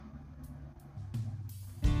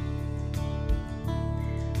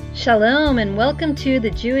Shalom and welcome to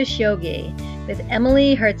the Jewish Yogi with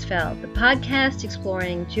Emily Herzfeld, the podcast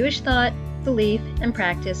exploring Jewish thought, belief, and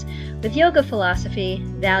practice with yoga philosophy,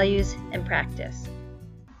 values, and practice.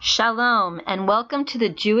 Shalom and welcome to the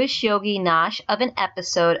Jewish Yogi Nosh of an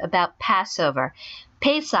episode about Passover,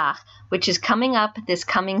 Pesach, which is coming up this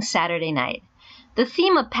coming Saturday night. The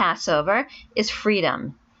theme of Passover is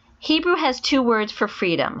freedom. Hebrew has two words for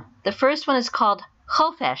freedom. The first one is called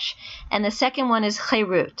Chofesh, and the second one is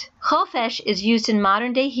Cherut. Chofesh is used in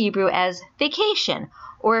modern-day Hebrew as vacation,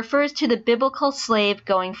 or refers to the biblical slave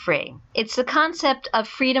going free. It's the concept of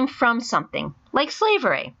freedom from something, like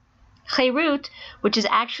slavery. Cherut, which is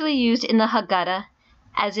actually used in the Haggadah,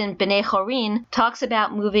 as in Bnei Chorin, talks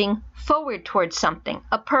about moving forward towards something,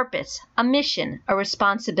 a purpose, a mission, a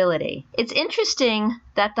responsibility. It's interesting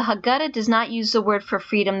that the Haggadah does not use the word for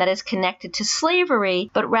freedom that is connected to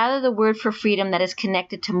slavery, but rather the word for freedom that is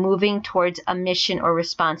connected to moving towards a mission or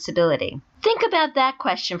responsibility. Think about that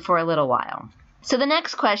question for a little while. So the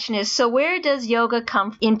next question is, so where does yoga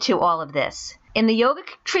come into all of this? In the yogic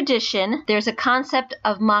tradition, there's a concept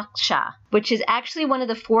of Moksha, which is actually one of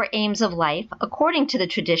the four aims of life, according to the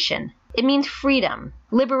tradition. It means freedom,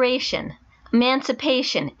 liberation,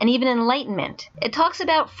 emancipation, and even enlightenment. It talks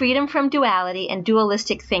about freedom from duality and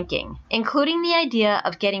dualistic thinking, including the idea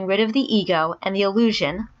of getting rid of the ego and the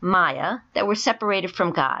illusion, Maya, that we're separated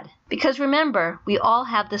from God. Because remember, we all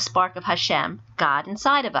have the spark of Hashem, God,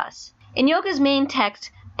 inside of us. In yoga's main text,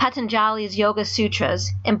 Patanjali's Yoga Sutras,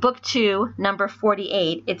 in Book 2, number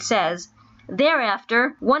 48, it says,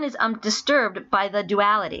 "Thereafter, one is undisturbed by the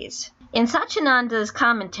dualities." In Satchidananda's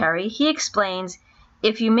commentary, he explains,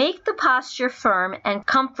 if you make the posture firm and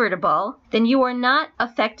comfortable, then you are not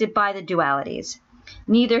affected by the dualities.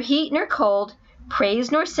 Neither heat nor cold,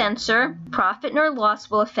 praise nor censure, profit nor loss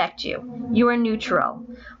will affect you. You are neutral.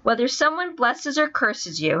 Whether someone blesses or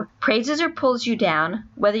curses you, praises or pulls you down,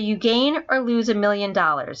 whether you gain or lose $1 million,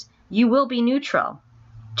 you will be neutral.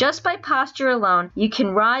 Just by posture alone, you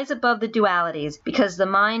can rise above the dualities because the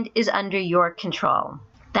mind is under your control.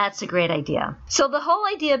 That's a great idea. So the whole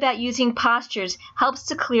idea about using postures helps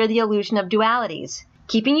to clear the illusion of dualities,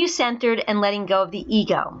 keeping you centered and letting go of the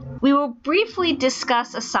ego. We will briefly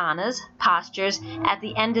discuss asanas, postures, at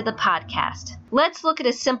the end of the podcast. Let's look at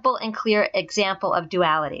a simple and clear example of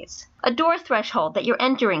dualities. A door threshold that you're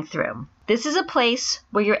entering through. This is a place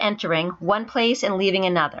where you're entering one place and leaving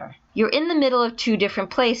another. You're in the middle of two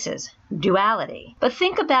different places, duality. But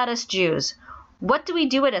think about us Jews. What do we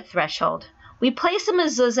do at a threshold? We place a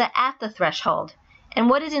mezuzah at the threshold.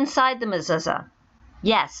 And what is inside the mezuzah?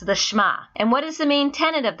 Yes, the Shema. And what is the main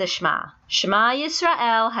tenet of the Shema? Shema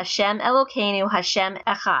Yisrael, Hashem Elokeinu, Hashem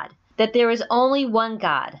Echad. That there is only one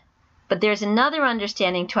God. But there's another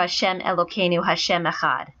understanding to Hashem Elokeinu, Hashem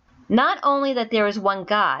Echad. Not only that there is one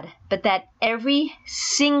God, but that every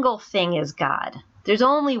single thing is God. There's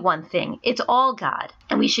only one thing. It's all God.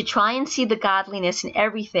 And we should try and see the godliness in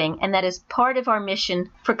everything, and that is part of our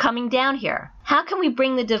mission for coming down here. How can we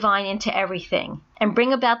bring the divine into everything and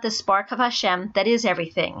bring about the spark of Hashem that is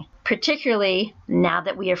everything, particularly now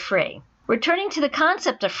that we are free? Returning to the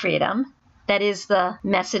concept of freedom, that is the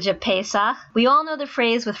message of Pesach, we all know the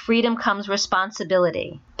phrase, with freedom comes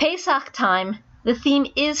responsibility. Pesach time, the theme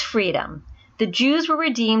is freedom. The Jews were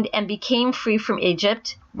redeemed and became free from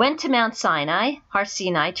Egypt, went to Mount Sinai, Har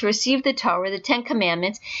Sinai, to receive the Torah, the Ten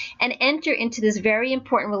Commandments, and enter into this very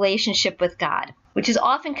important relationship with God, which is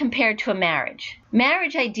often compared to a marriage.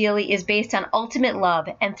 Marriage, ideally, is based on ultimate love,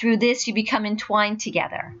 and through this you become entwined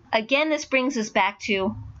together. Again, this brings us back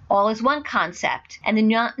to all is one concept, and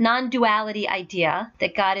the non-duality idea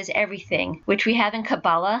that God is everything, which we have in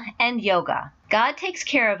Kabbalah and yoga. God takes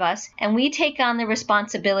care of us, and we take on the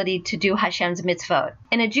responsibility to do Hashem's mitzvot.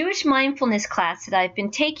 In a Jewish mindfulness class that I've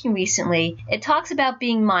been taking recently, it talks about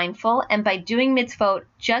being mindful and by doing mitzvot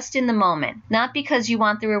just in the moment, not because you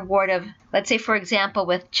want the reward of, let's say, for example,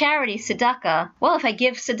 with charity, tzedakah. Well, if I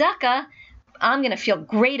give tzedakah, I'm going to feel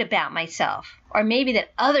great about myself. Or maybe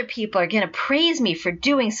that other people are going to praise me for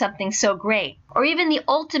doing something so great. Or even the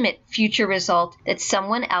ultimate future result that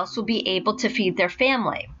someone else will be able to feed their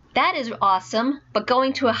family. That is awesome, but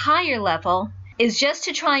going to a higher level is just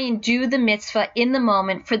to try and do the mitzvah in the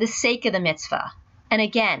moment for the sake of the mitzvah. And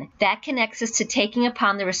again, that connects us to taking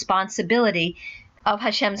upon the responsibility of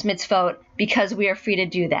Hashem's mitzvot because we are free to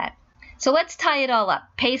do that. So let's tie it all up.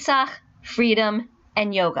 Pesach, freedom,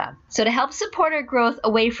 and yoga. So to help support our growth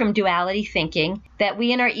away from duality thinking, that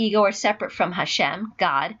we and our ego are separate from Hashem,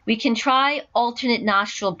 God, we can try alternate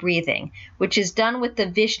nostril breathing, which is done with the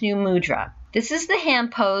Vishnu Mudra. This is the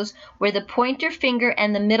hand pose where the pointer finger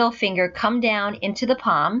and the middle finger come down into the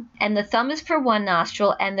palm, and the thumb is for one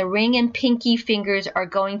nostril, and the ring and pinky fingers are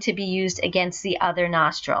going to be used against the other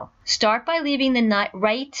nostril. Start by leaving the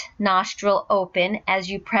right nostril open as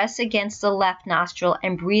you press against the left nostril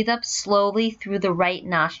and breathe up slowly through the right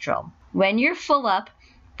nostril. When you're full up,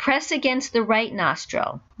 press against the right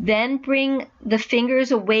nostril. Then bring the fingers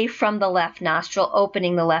away from the left nostril,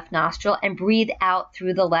 opening the left nostril, and breathe out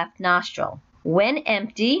through the left nostril. When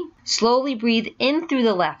empty, slowly breathe in through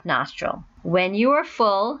the left nostril. When you are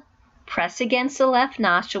full, press against the left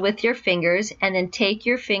nostril with your fingers, and then take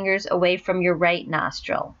your fingers away from your right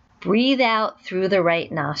nostril. Breathe out through the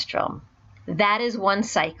right nostril. That is one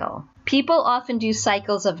cycle. People often do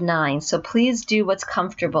cycles of 9, so please do what's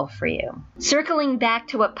comfortable for you. Circling back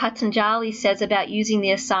to what Patanjali says about using the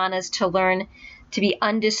asanas to learn to be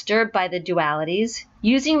undisturbed by the dualities,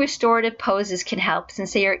 using restorative poses can help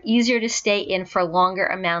since they are easier to stay in for longer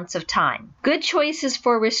amounts of time. Good choices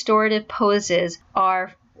for restorative poses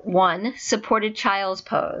are 1. Supported child's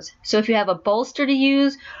pose. So if you have a bolster to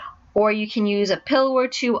use, or you can use a pillow or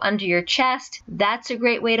two under your chest, that's a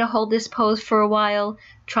great way to hold this pose for a while,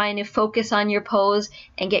 trying to focus on your pose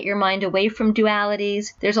and get your mind away from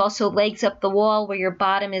dualities. There's also legs up the wall where your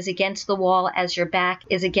bottom is against the wall as your back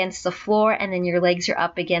is against the floor, and then your legs are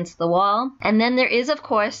up against the wall. And then there is, of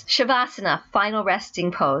course, Shavasana, final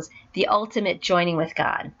resting pose, the ultimate joining with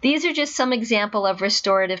God. These are just some example of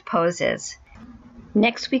restorative poses.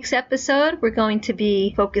 Next week's episode, we're going to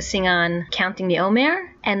be focusing on counting the Omer,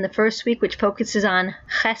 and the first week, which focuses on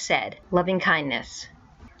Chesed, loving kindness.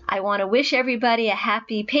 I want to wish everybody a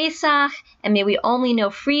happy Pesach, and may we only know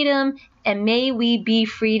freedom, and may we be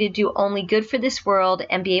free to do only good for this world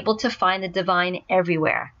and be able to find the divine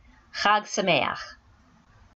everywhere. Chag Sameach.